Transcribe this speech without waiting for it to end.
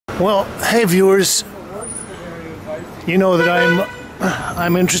Well, hey viewers, you know that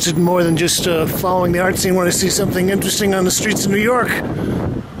I'm interested in more than just following the art scene when I see something interesting on the streets of New York.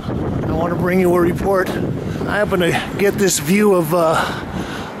 I want to bring you a report. I happen to get this view of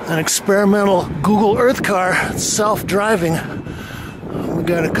an experimental Google Earth car. It's self-driving. We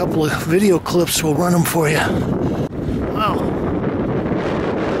got a couple of video clips. We'll run them for you. Wow.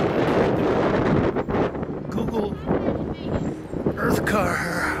 Google Earth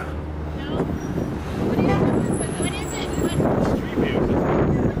car.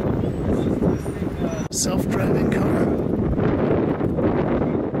 Self-driving car.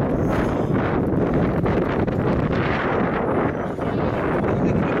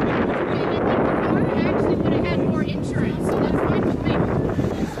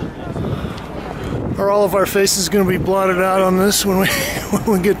 Are all of our faces going to be blotted out on this when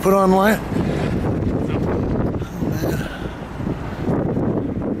we get put online?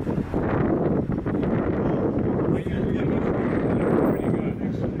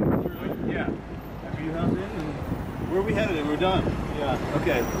 Where are we headed? We're done. Yeah,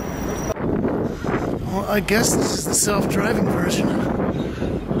 okay. Well, I guess this is the self-driving version.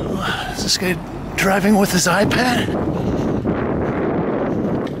 Is this guy driving with his iPad?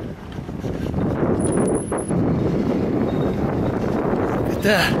 Look at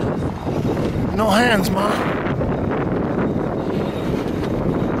that. No hands, Ma.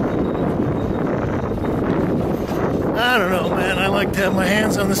 I don't know, man. I like to have my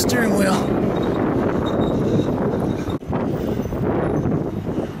hands on the steering wheel.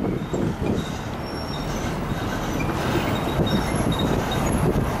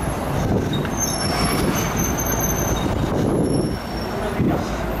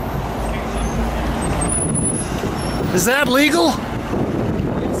 Is that legal?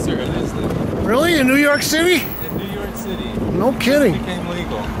 Yes, sir, it is legal. Really? In New York City? In New York City. No kidding. It became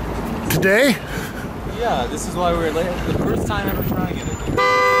legal. Today? Yeah, this is why we're late. The first time ever trying it.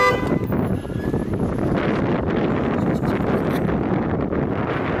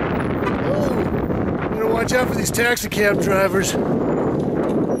 Oh, you gotta watch out for these taxi cab drivers.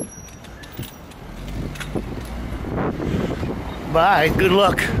 Bye. Good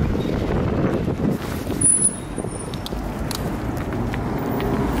luck.